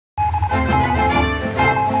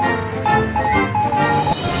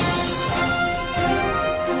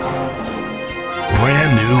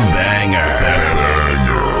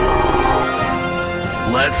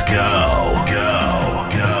Let's go. Go.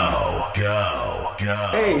 Go. Go. Go.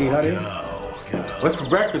 Hey, honey. What's for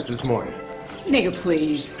breakfast this morning? Nigga,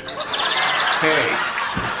 please. Hey,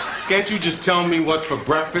 can't you just tell me what's for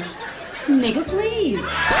breakfast? Nigga, please.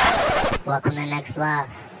 Welcome to Next Love.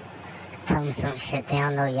 Tell me some shit they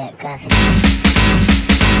don't know yet, Gus.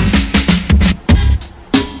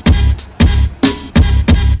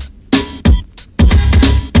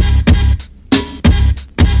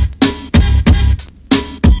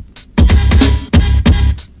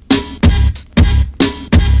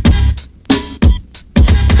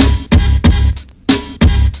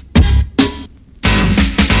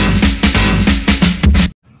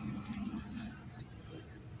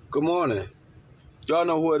 Good morning. Y'all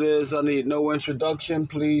know who it is. I need no introduction.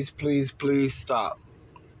 Please, please, please stop.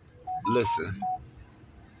 Listen.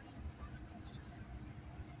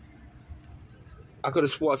 I could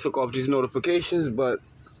have swore I took off these notifications, but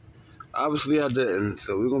obviously I didn't.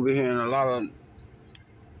 So we're going to be hearing a lot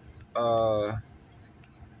of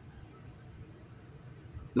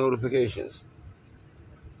notifications.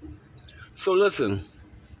 So listen.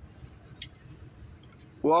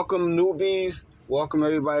 Welcome, newbies. Welcome,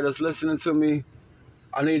 everybody that's listening to me.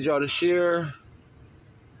 I need y'all to share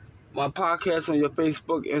my podcast on your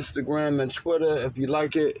Facebook, Instagram, and Twitter if you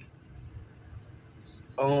like it.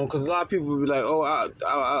 Because a lot of people will be like, "Oh,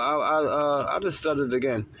 I just stuttered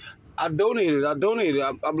again." I donated.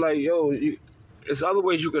 I'm like, yo, there's other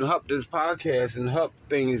ways you can help this podcast and help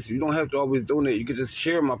things. You don't have to always donate. You can just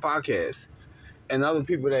share my podcast, and other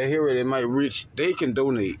people that hear it, it might reach. They can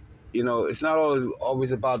donate. You know, it's not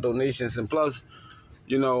always about donations. And plus,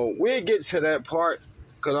 you know, we'll get to that part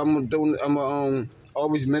because I'm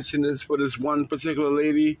always mention this for this one particular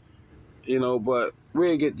lady, you know, but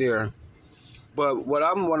we'll get there. But what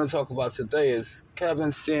I'm going to talk about today is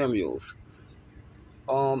Kevin Samuels.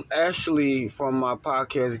 Ashley from my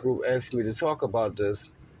podcast group asked me to talk about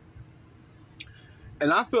this.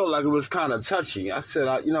 And I felt like it was kind of touchy. I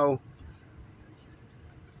said, you know,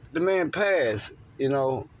 the man passed, you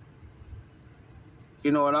know,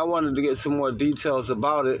 and I wanted to get some more details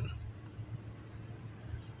about it.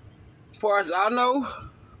 As far as I know,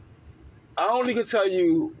 I only can tell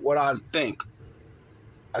you what I think.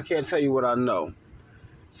 I can't tell you what I know.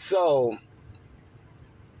 So,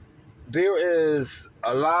 there is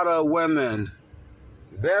a lot of women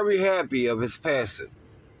very happy of his passing.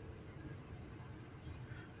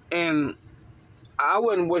 And I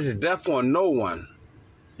wouldn't wish death on no one,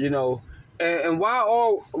 you know. And why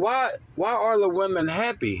are the women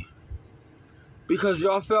happy? Because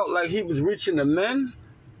y'all felt like he was reaching the men?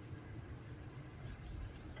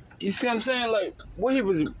 You see what I'm saying? Like, what he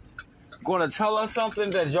was going to tell us something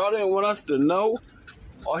that y'all didn't want us to know?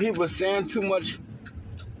 Or he was saying too much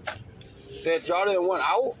that y'all didn't want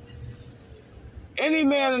out? Any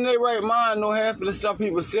man in their right mind know half of the stuff he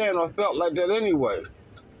was saying or felt like that anyway.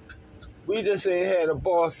 We just ain't had the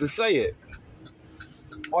balls to say it.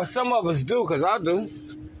 Or some of us do, because I do.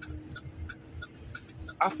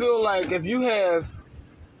 I feel like if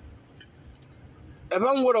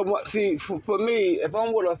I'm with for me, if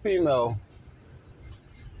I'm with a female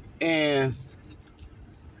and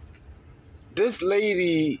this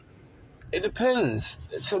lady, it depends.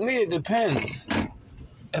 To me, it depends.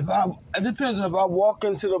 It depends if I walk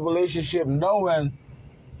into the relationship knowing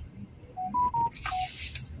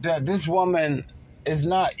that this woman is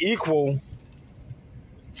not equal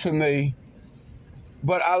to me,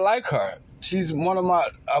 but I like her. She's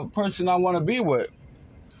a person I want to be with.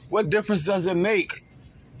 What difference does it make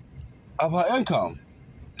of her income?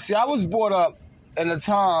 See, I was brought up in a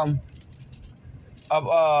time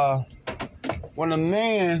of when a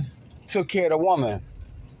man took care of the woman.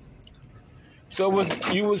 So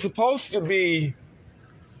you were supposed to be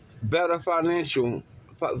better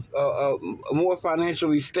more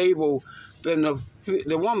financially stable than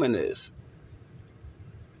the woman is.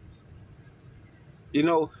 You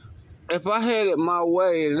know, if I had it my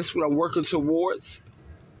way, and this is what I'm working towards,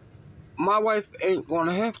 my wife ain't going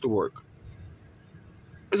to have to work.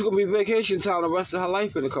 It's going to be vacation time the rest of her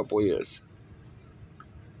life in a couple of years.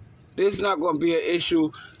 There's not going to be an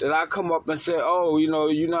issue that I come up and say, oh, you know,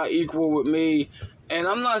 you're not equal with me. And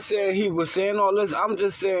I'm not saying he was saying all this. I'm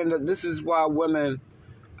just saying that this is why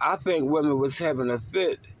I think women was having a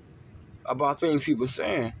fit about things he was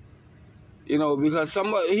saying. You know, because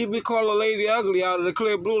he be calling a lady ugly out of the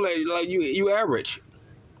clear blue, like you average.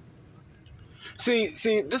 See, this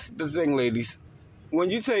is the thing, ladies. When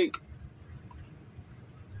you take,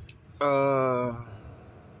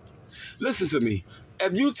 listen to me.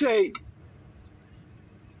 If you take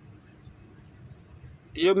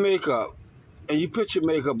your makeup and you put your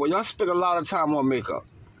makeup on, y'all spend a lot of time on makeup.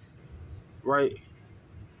 right?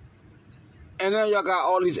 And then y'all got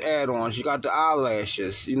all these add-ons. You got the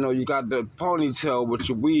eyelashes. You know, you got the ponytail with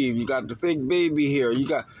your weave. You got the fake baby hair.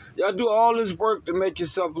 Y'all do all this work to make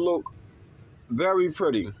yourself look very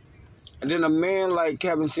pretty. And then a man like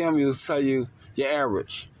Kevin Samuels tell you you're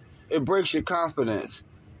average. It breaks your confidence.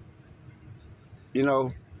 You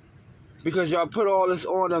know, because y'all put all this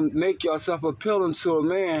on to make yourself appealing to a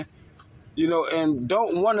man, you know, and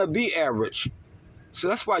don't want to be average. So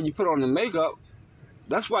that's why you put on the makeup.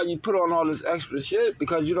 That's why you put on all this extra shit,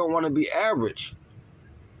 because you don't want to be average.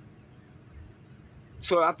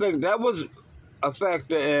 So I think that was a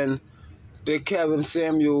factor in the Kevin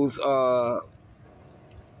Samuels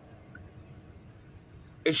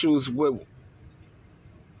issues with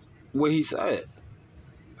what he said.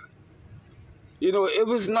 You know, it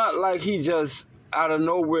was not like he just out of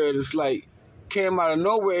nowhere, just like came out of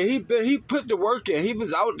nowhere. He put the work in. He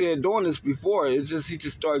was out there doing this before. He just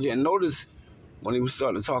started getting noticed when he was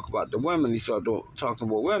starting to talk about the women. He started talking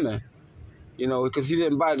about women, you know, because he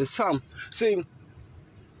didn't bite his tongue. See,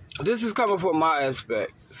 this is coming from my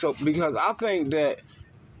aspect. So, because I think that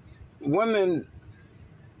women,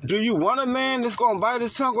 do you want a man that's going to bite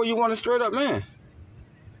his tongue, or you want a straight up man?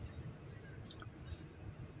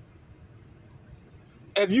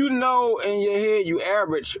 If you know in your head you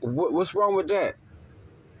average, what's wrong with that?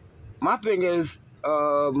 My thing is,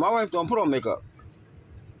 my wife don't put on makeup.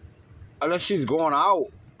 Unless she's going out.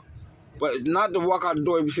 But not to walk out the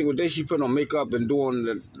door every single day, she put on makeup and doing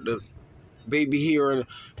the baby hair. And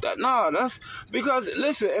that. No, that's because,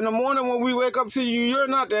 listen, in the morning when we wake up to you, you're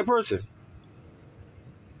not that person.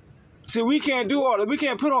 See, we can't do all that. We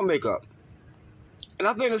can't put on makeup. And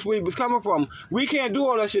I think that's where he was coming from. We can't do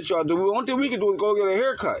all that shit y'all do. The only thing we can do is go get a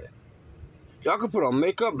haircut. Y'all can put on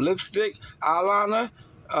makeup, lipstick, eyeliner,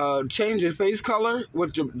 change your face color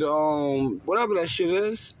with the whatever that shit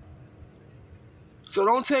is. So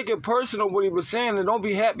don't take it personal what he was saying, and don't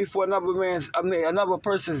be happy for another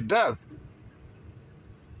person's death.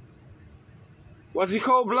 Was he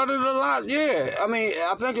cold-blooded a lot? Yeah. I mean,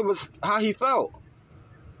 I think it was how he felt.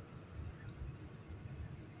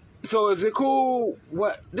 So is it cool?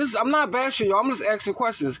 I'm not bashing y'all. I'm just asking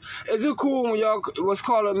questions. Is it cool when y'all was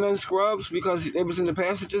calling men scrubs because they was in the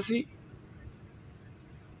passenger seat?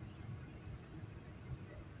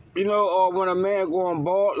 You know, or when a man going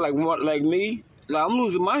bald like me. Like, I'm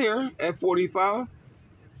losing my hair at 45.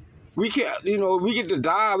 We can't, you know, we get to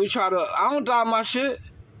dye. I don't dye my shit.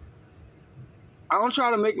 I don't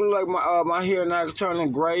try to make it look like my hair not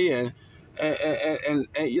turning gray and I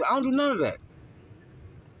don't do none of that.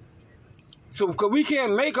 So, because we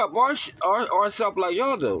can't make up ourselves like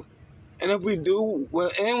y'all do. And if we do,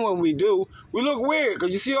 when we do, we look weird.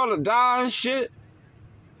 Because you see all the dye and shit.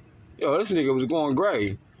 Yo, this nigga was going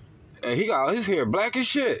gray. And he got his hair black as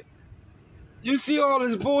shit. You see all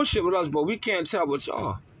this bullshit with us, but we can't tell what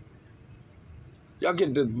y'all. Y'all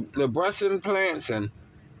get the breast implants and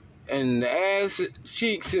the ass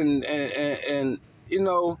cheeks and you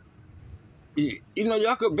know,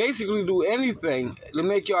 y'all could basically do anything to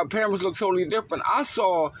make your appearance look totally different. I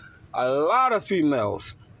saw a lot of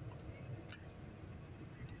females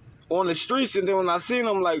on the streets, and then when I seen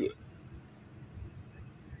them, like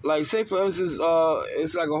say for instance,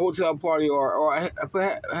 it's like a hotel party, or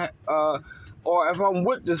if I'm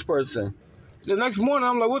with this person, the next morning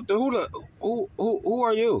I'm like, who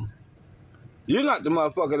are you? You're not the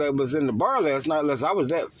motherfucker that was in the bar last night, unless I was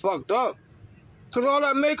that fucked up. Because all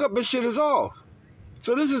that makeup and shit is off.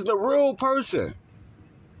 So this is the real person.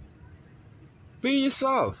 Be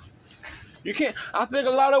yourself. You can't. I think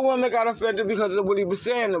a lot of women got offended because of what he was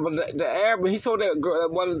saying. But the average, he told that girl,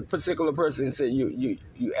 that one particular person, and said, you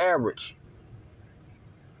average.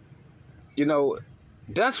 You know,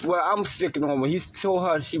 that's what I'm sticking on. When he told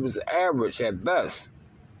her she was average at best.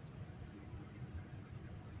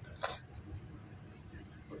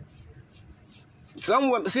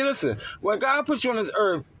 See, listen, when God puts you on this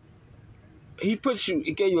earth, he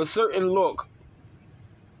gave you a certain look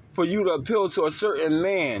for you to appeal to a certain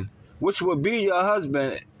man, which would be your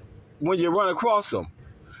husband when you run across him.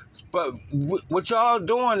 But what y'all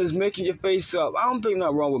doing is making your face up. I don't think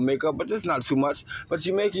nothing wrong with makeup, but there's not too much. But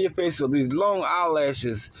you're making your face up. These long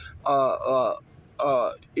eyelashes,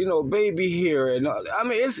 you know, baby hair, and I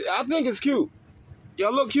mean, I think it's cute.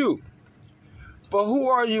 Y'all look cute. But who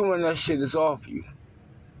are you when that shit is off you?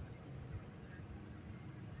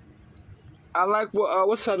 I like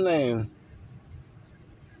what's her name?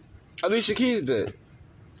 Alicia Keys did.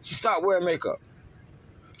 She stopped wearing makeup.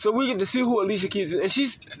 So we get to see who Alicia Keys is. And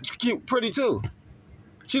she's cute, pretty too.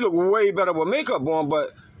 She look way better with makeup on,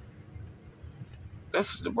 but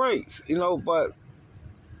that's the breaks, you know. But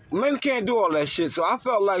Men can't do all that shit. So I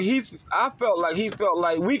felt like he felt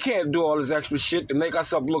like we can't do all this extra shit to make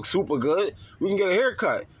ourselves look super good. We can get a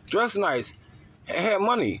haircut, dress nice, and have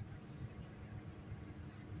money.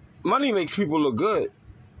 Money makes people look good.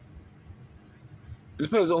 It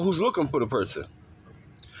depends on who's looking for the person.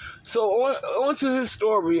 So on to his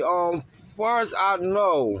story. As far as I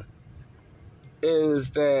know,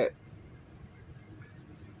 is that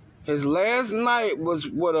his last night was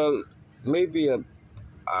with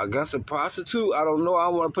I guess a prostitute. I don't know. I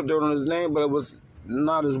don't want to put dirt on his name, but it was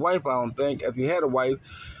not his wife, I don't think, if he had a wife.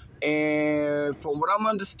 And from what I'm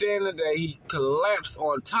understanding, that he collapsed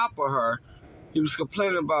on top of her. He was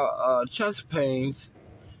complaining about chest pains,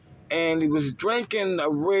 and he was drinking a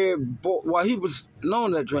Red Bull. Well, he was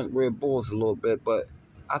known to drink Red Bulls a little bit, but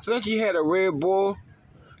I think he had a Red Bull.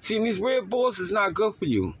 See, these Red Bulls is not good for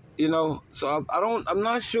you. You know, so I'm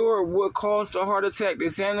not sure what caused the heart attack. They're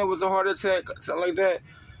saying it was a heart attack, something like that.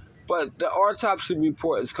 But the autopsy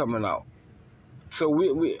report is coming out. So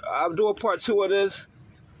I'll do a part 2 of this.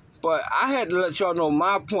 But I had to let y'all know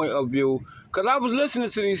my point of view. Because I was listening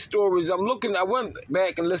to these stories. I went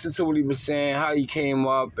back and listened to what he was saying, how he came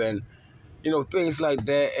up, and, you know, things like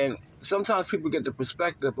that. And sometimes people get the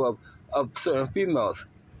perspective of certain females.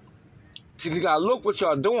 So you got to look what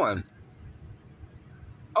y'all doing.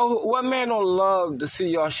 Oh, what man don't love to see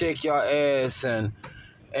y'all shake y'all ass and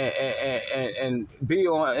be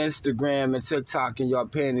on Instagram and TikTok and y'all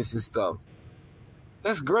panties and stuff?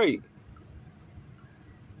 That's great.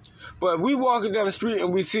 But we walking down the street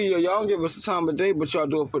and we see y'all don't give us the time of day, but y'all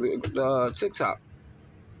do it for the TikTok.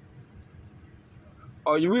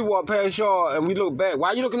 Or we walk past y'all and we look back.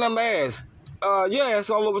 Why you looking at my ass? Yeah, it's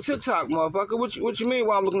all over TikTok, motherfucker. What you mean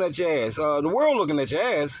why I'm looking at your ass? The world looking at your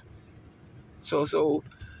ass. So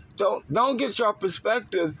don't get your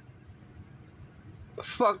perspective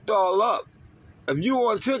fucked all up. If you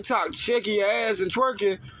on TikTok shaking your ass and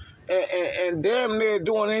twerking and damn near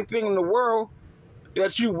doing anything in the world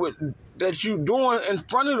that you doing in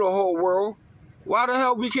front of the whole world, why the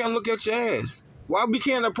hell we can't look at your ass? Why we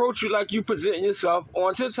can't approach you like you presenting yourself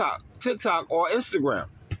on TikTok or Instagram?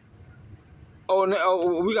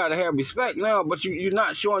 Oh, we gotta have respect now, but you're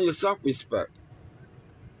not showing your self-respect.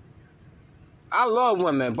 I love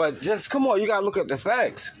women, but just come on, you gotta look at the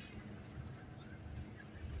facts.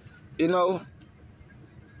 You know,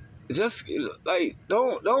 just like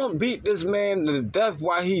don't beat this man to death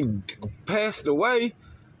while he passed away.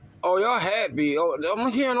 Oh, y'all happy? Oh, I'm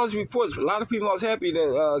hearing those reports. A lot of people was happy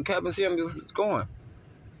that Kevin Samuels is gone.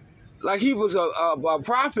 Like he was a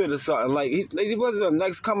prophet or something. Like he wasn't the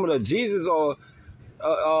next coming of Jesus or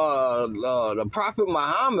the prophet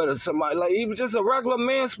Muhammad or somebody. Like he was just a regular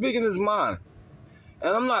man speaking his mind.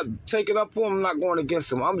 And I'm not taking up for him. I'm not going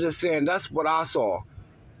against him. I'm just saying that's what I saw.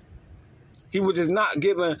 He was just not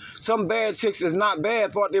giving. Some bad chicks that's not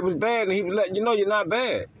bad thought they was bad, and he was letting you know you're not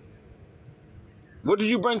bad. What do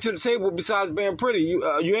you bring to the table besides being pretty? You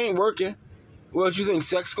ain't working. What you think?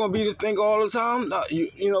 Sex gonna be the thing all the time?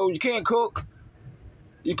 You know you can't cook.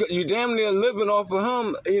 You damn near living off of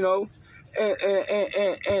him. You know,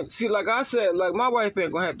 and see, like I said, like my wife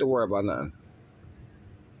ain't gonna have to worry about nothing.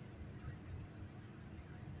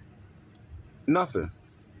 Nothing.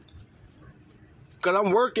 Because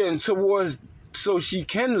I'm working towards so she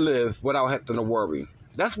can live without having to worry.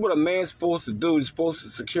 That's what a man's supposed to do. He's supposed to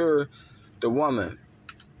secure the woman.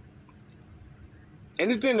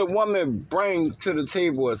 Anything the woman brings to the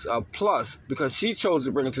table is a plus because she chose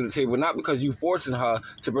to bring it to the table, not because you forcing her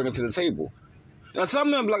to bring it to the table. Now,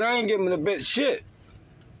 some men be like, I ain't giving a bit shit.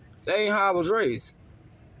 That ain't how I was raised.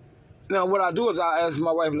 Now, what I do is I ask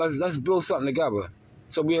my wife, let's build something together.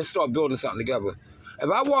 So we start building something together. If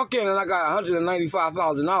I walk in and I got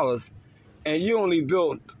 $195,000 and you only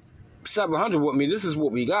built $700 with me, this is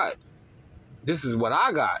what we got. This is what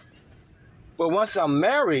I got. But once I'm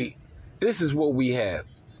married, this is what we have.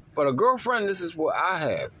 But a girlfriend, this is what I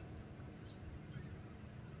have.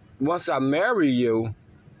 Once I marry you,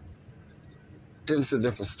 then it's a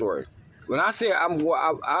different story. When I say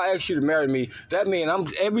I ask you to marry me, that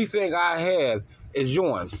means everything I have is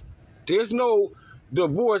yours. There's no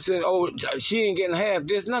divorce and, oh, she ain't getting half.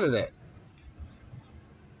 There's none of that.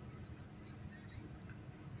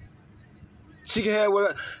 She can have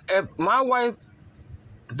whatever. If my wife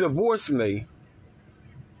divorced me,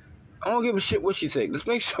 I don't give a shit what she take. Just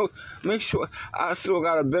make sure I still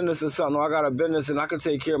got a business or something, or I got a business and I can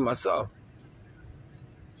take care of myself.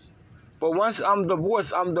 But once I'm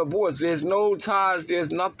divorced, I'm divorced. There's no ties, there's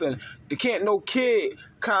nothing. No kid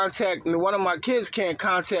contact me. One of my kids can't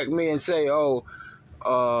contact me and say, oh,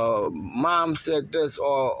 mom said this,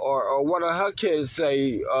 or one of her kids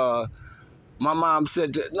say, My mom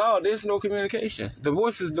said that, no, there's no communication.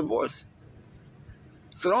 Divorce is divorce.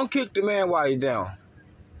 So don't kick the man while you're down.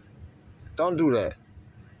 Don't do that.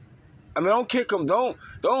 I mean, don't kick him.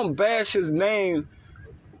 Don't bash his name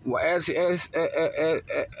as he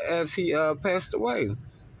passed away.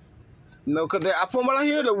 No, because from what I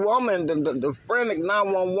hear, the woman, the frantic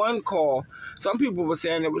 911 call, some people were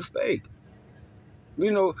saying it was fake.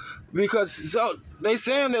 You know, because so they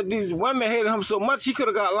saying that these women hated him so much he could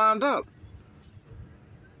have got lined up.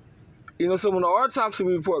 You know, so when the autopsy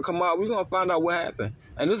report come out, we're gonna find out what happened.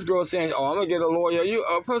 And this girl saying, "Oh, I'm gonna get a lawyer." You,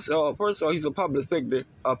 first of all, he's a public figure.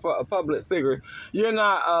 A public figure. You're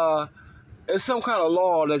not. It's some kind of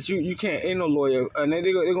law that you can't. Ain't no lawyer, and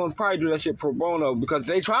they're gonna probably do that shit pro bono because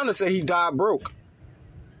they trying to say he died broke,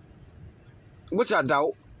 which I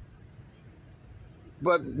doubt.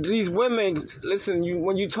 But these women, listen.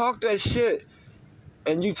 When you talk that shit,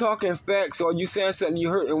 and you talking facts, or you saying something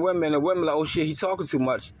you hurting women, and women like, "Oh shit, he talking too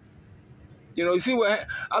much." You know, you see what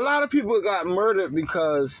a lot of people got murdered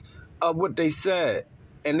because of what they said,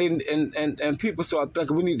 and people start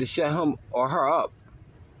thinking we need to shut him or her up.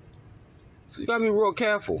 So you gotta be real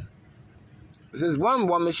careful. There's one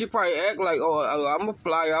woman, she probably act like, "Oh, I'm gonna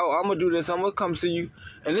fly out, I'm gonna do this, I'm gonna come see you,"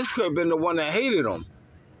 and this could have been the one that hated him.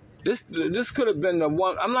 This could have been the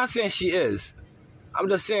one. I'm not saying she is. I'm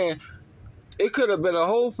just saying it could have been a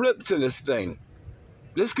whole flip to this thing.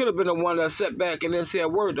 This could have been the one that sat back and then said a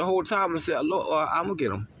word the whole time and said, "Look, I'm going to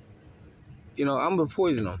get him. You know, I'm going to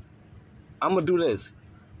poison him. I'm going to do this."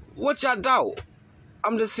 Which I doubt.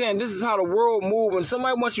 I'm just saying this is how the world moves. When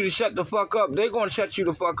somebody wants you to shut the fuck up, they're going to shut you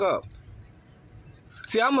the fuck up.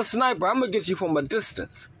 See, I'm a sniper. I'm going to get you from a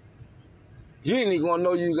distance. You ain't even going to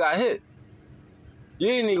know you got hit. You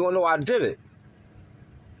ain't even going to know I did it.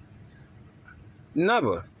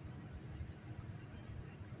 Never.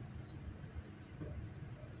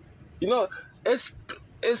 You know, it's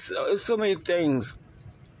so many things.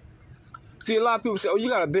 See, a lot of people say, "Oh, you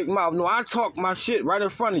got a big mouth." No, I talk my shit right in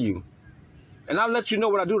front of you. And I let you know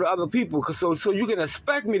what I do to other people, so you can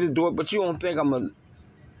expect me to do it, but you don't think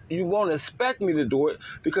you won't expect me to do it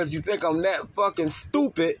because you think I'm that fucking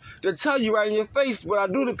stupid to tell you right in your face what I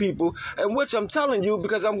do to people, and which I'm telling you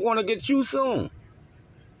because I'm going to get you soon.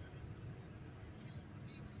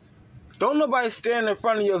 Don't nobody stand in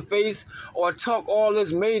front of your face or talk all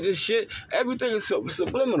this major shit. Everything is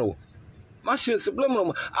subliminal. My shit's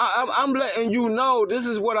subliminal. I'm letting you know this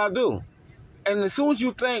is what I do. And as soon as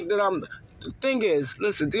you think that the thing is,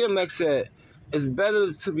 listen, DMX said, it's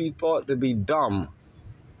better to be thought to be dumb.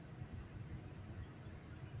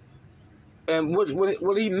 And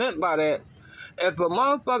what he meant by that, if a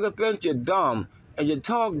motherfucker thinks you're dumb and you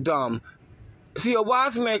talk dumb, see, a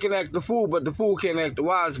wise man can act the fool, but the fool can't act the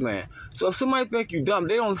wise man. So if somebody think you dumb,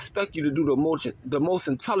 they don't expect you to do the most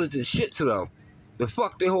intelligent shit to them. To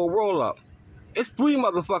fuck their whole world up. It's 3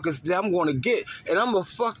 motherfuckers that I'm going to get, and I'm going to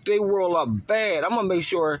fuck their world up bad. I'm going to make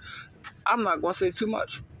sure I'm not going to say too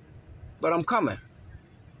much. But I'm coming.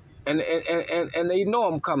 And they know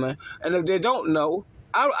I'm coming. And if they don't know,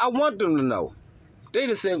 I want them to know. They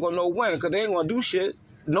just ain't going to know when, because they ain't going to do shit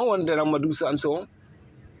knowing that I'm going to do something to them.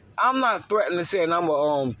 I'm not threatening saying I'm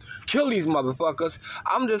going to kill these motherfuckers.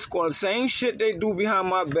 I'm just going to same shit they do behind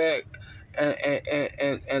my back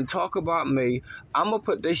and talk about me. I'm going to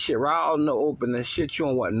put this shit right out in the open and shit you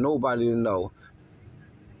don't want nobody to know.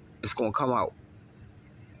 It's going to come out.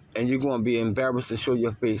 And you're going to be embarrassed to show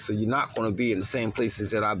your face, so you're not going to be in the same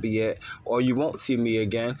places that I be at, or you won't see me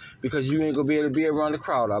again, because you ain't going to be able to be around the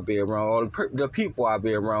crowd I'll be around, or the people I'll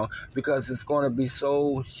be around, because it's going to be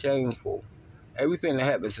so shameful. Everything that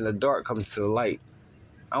happens in the dark comes to the light.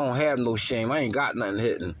 I don't have no shame. I ain't got nothing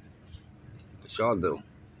hidden. But y'all do.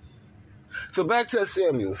 So back to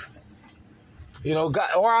Samuels. You know, got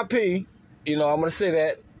R.I.P., you know, I'm going to say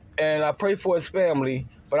that, and I pray for his family,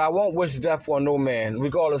 but I won't wish death on no man.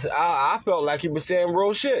 Regardless, I felt like he was saying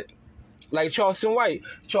real shit. Like Charleston White.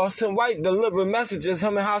 Charleston White delivered messages,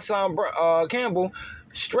 him and Hassan Campbell,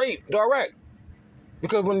 straight, direct.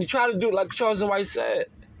 Because when you try to do it like Charleston White said,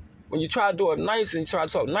 when you try to do it nice and you try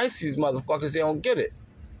to talk nice to these motherfuckers, they don't get it.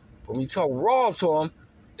 But when you talk raw to them,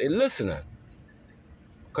 they listening.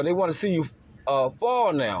 Because they want to see you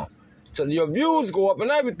fall now. So your views go up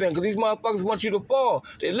and everything, because these motherfuckers want you to fall.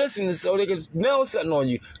 They listening so they can nail something on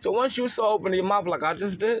you. So once you start opening your mouth like I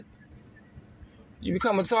just did, you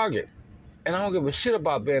become a target. And I don't give a shit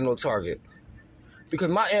about being no target. Because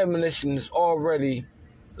my ammunition is already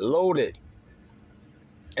loaded.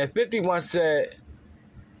 And 50 once said,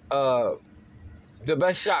 the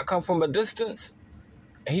best shot come from a distance.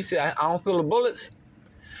 And he said, I don't feel the bullets.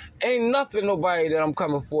 Ain't nothing nobody that I'm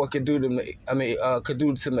coming for could do to me. Could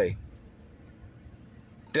do to me.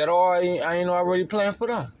 that I ain't already planned for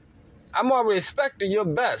them. I'm already expecting your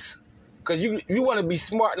best. Because you want to be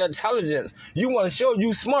smart and intelligent. You want to show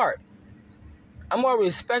you smart. I'm already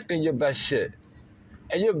expecting your best shit.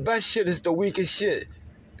 And your best shit is the weakest shit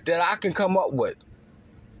that I can come up with.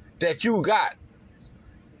 That you got.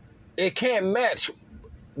 It can't match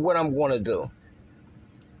what I'm going to do.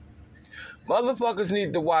 Motherfuckers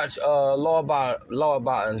need to watch Law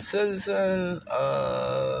Abiding Citizen,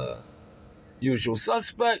 Usual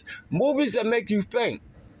Suspect, movies that make you think.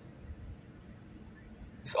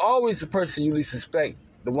 It's always the person you least suspect,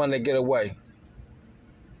 the one that get away.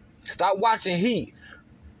 Stop watching Heat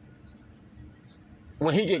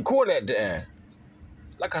when he get caught at the end.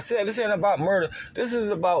 Like I said, this ain't about murder. This is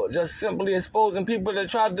about just simply exposing people that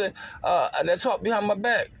tried to, that talk behind my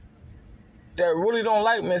back. That really don't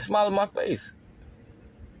like me and smile in my face.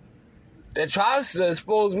 That tries to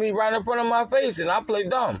expose me right in front of my face and I play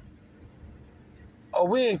dumb. Oh,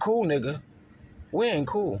 we ain't cool, nigga. We ain't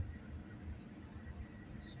cool.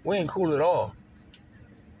 We ain't cool at all.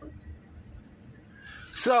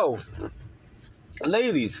 So,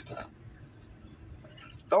 ladies,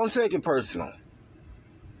 don't take it personal.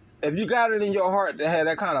 If you got it in your heart to have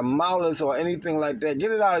that kind of malice or anything like that,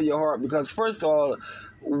 get it out of your heart, because first of all,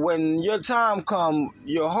 when your time comes,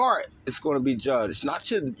 your heart is going to be judged,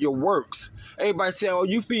 not your works. Everybody say, oh,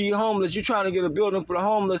 you feed homeless, you trying to get a building for the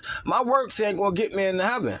homeless. My works ain't going to get me into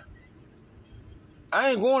heaven. I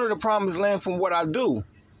ain't going to the promised land from what I do.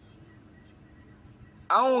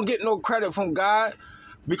 I don't get no credit from God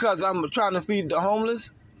because I'm trying to feed the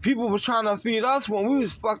homeless. People was trying to feed us when we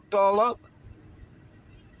was fucked all up.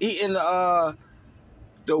 Eating the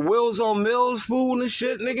Wheels on Mills food and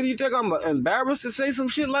shit. Nigga, you think I'm embarrassed to say some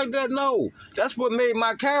shit like that? No. That's what made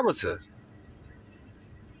my character.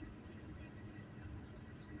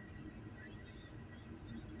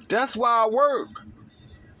 That's why I work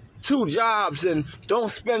 2 jobs and don't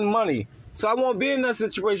spend money. So I won't be in that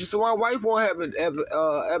situation. So my wife won't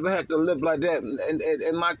ever have to live like that.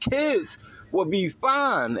 And my kids will be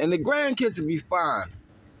fine. And the grandkids will be fine.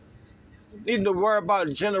 Need to worry about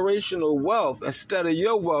generational wealth instead of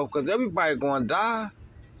your wealth, because everybody going to die.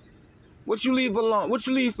 What you leave alone? What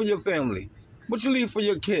you leave for your family? What you leave for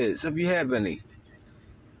your kids, if you have any?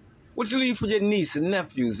 What you leave for your niece and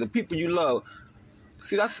nephews, the people you love?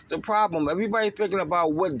 See, that's the problem. Everybody thinking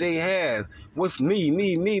about what they have. What's me,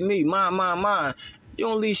 mine. You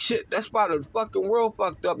don't leave shit. That's why the fucking world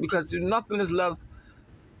fucked up, because nothing is left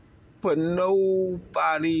for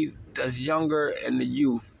nobody that's younger and the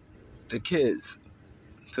youth. The kids.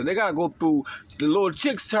 So they gotta go through, the little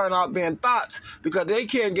chicks turn out being thoughts because they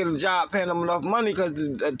can't get a job paying them enough money because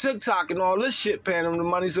the TikTok and all this shit paying them the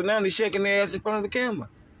money, so now they shaking their ass in front of the camera.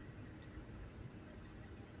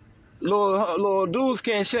 Little dudes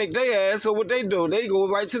can't shake their ass, so what they do? They go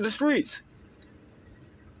right to the streets.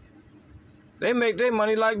 They make their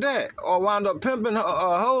money like that, or wind up pimping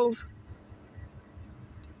hoes.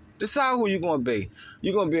 Decide who you're going to be.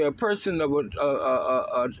 You're going to be a person of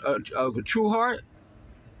a true heart,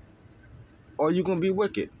 or you're going to be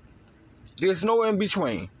wicked. There's no in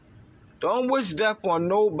between. Don't wish death on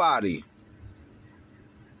nobody.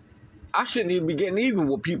 I shouldn't even be getting even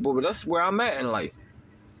with people, but that's where I'm at in life.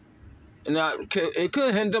 And it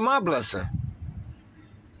could hinder my blessing.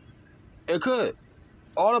 It could.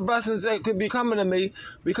 All the blessings that could be coming to me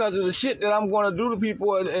because of the shit that I'm going to do to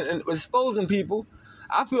people and exposing people.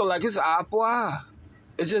 I feel like it's eye for eye.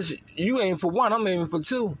 It's just, you aim for 1, I'm aiming for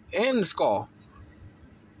 2. And the skull.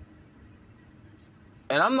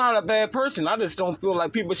 And I'm not a bad person. I just don't feel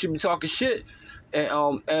like people should be talking shit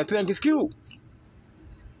and think it's cute.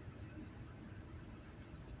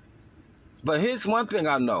 But here's one thing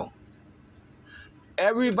I know.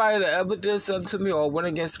 Everybody that ever did something to me or went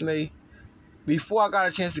against me, before I got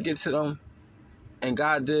a chance to get to them, and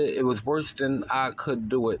God did, it was worse than I could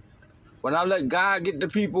do it. When I let God get to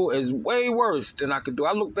people, it's way worse than I could do.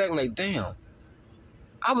 I look back like, damn,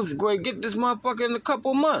 I was going to get this motherfucker in a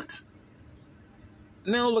couple months.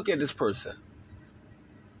 Now look at this person.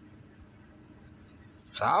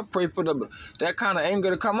 So I pray for that kind of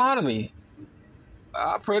anger to come out of me.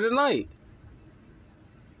 I pray tonight.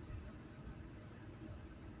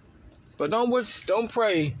 But don't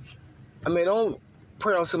pray. Don't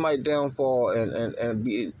pray on somebody's downfall and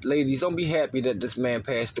be, ladies, don't be happy that this man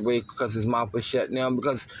passed away because his mouth was shut down,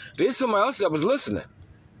 because there's somebody else that was listening.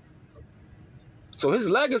 So his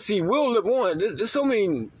legacy will live on. There's so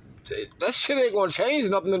many, that shit ain't gonna change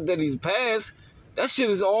nothing that he's passed. That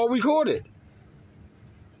shit is all recorded.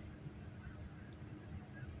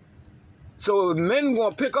 So if men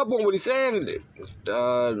gonna pick up on what he's saying,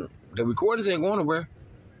 the recordings ain't going nowhere.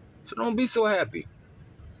 So don't be so happy.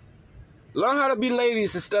 Learn how to be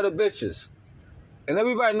ladies instead of bitches. And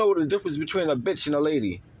everybody know the difference between a bitch and a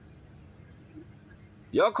lady.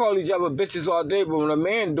 Y'all call each other bitches all day, but when a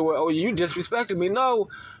man do it, oh, you disrespected me. No,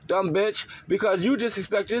 dumb bitch, because you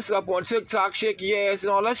disrespect yourself on TikTok, shake your ass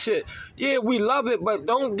and all that shit. Yeah, we love it, but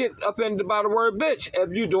don't get offended by the word bitch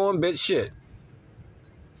if you doing bitch shit.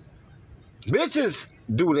 Bitches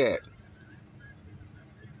do that.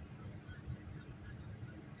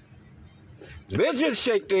 Bitches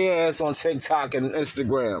shake their ass on TikTok and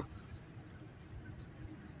Instagram.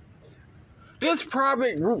 There's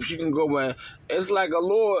private groups you can go in. It's like a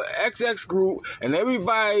little XX group, and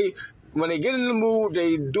everybody, when they get in the mood,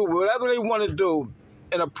 they do whatever they want to do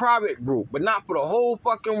in a private group, but not for the whole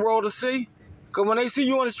fucking world to see. Because when they see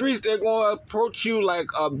you on the streets, they're going to approach you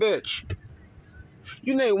like a bitch.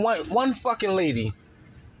 You name one fucking lady,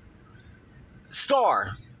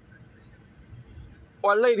 star,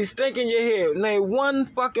 or lady stinking your head. Name one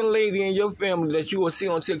fucking lady in your family that you will see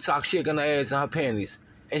on TikTok shaking her ass and her panties.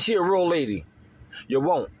 And she a real lady. You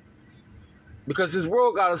won't. Because this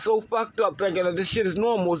world got us so fucked up thinking that this shit is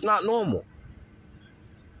normal. It's not normal.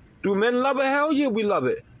 Do men love it? Hell yeah, we love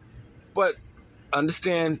it. But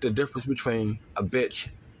understand the difference between a bitch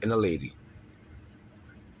and a lady.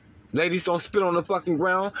 Ladies don't spit on the fucking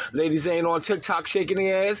ground. Ladies ain't on TikTok shaking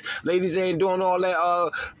their ass. Ladies ain't doing all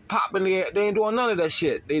that popping their ass. They ain't doing none of that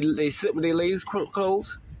shit. They sit with their ladies'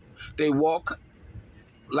 clothes. They walk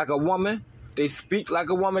like a woman. They speak like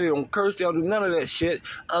a woman. They don't curse. They don't do none of that shit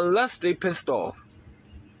unless they pissed off.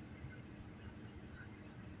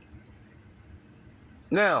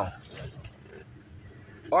 Now,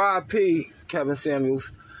 R.I.P. Kevin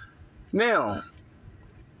Samuels. Now,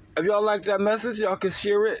 if y'all like that message, y'all can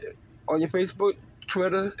share it on your Facebook,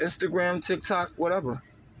 Twitter, Instagram, TikTok, whatever.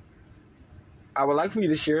 I would like for you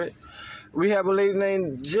to share it. We have a lady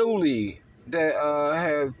named Julie that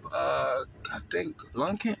have, I think,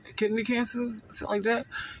 kidney cancer, something like that.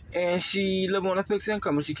 And she live on a fixed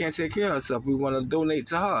income and she can't take care of herself. We want to donate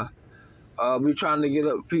to her. We're trying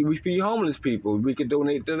to we feed homeless people. We could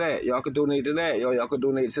donate to that. Y'all could donate to that. Y'all could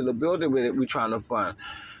donate to the building with it. We're trying to fund.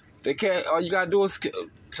 All you got to do is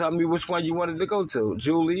tell me which one you wanted to go to.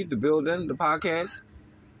 Julie, the building, the podcast.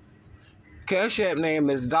 Cash App name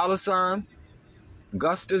is $,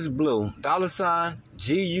 Gustus Blue. $,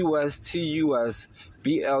 GUSTUS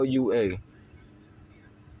BLUA.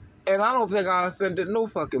 And I don't think I offended no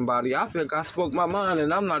fucking body. I think I spoke my mind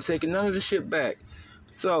and I'm not taking none of the shit back.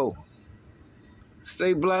 So,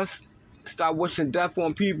 stay blessed. Stop wishing death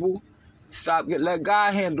on people. Let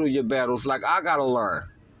God handle your battles like I gotta learn.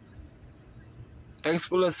 Thanks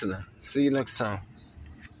for listening. See you next time.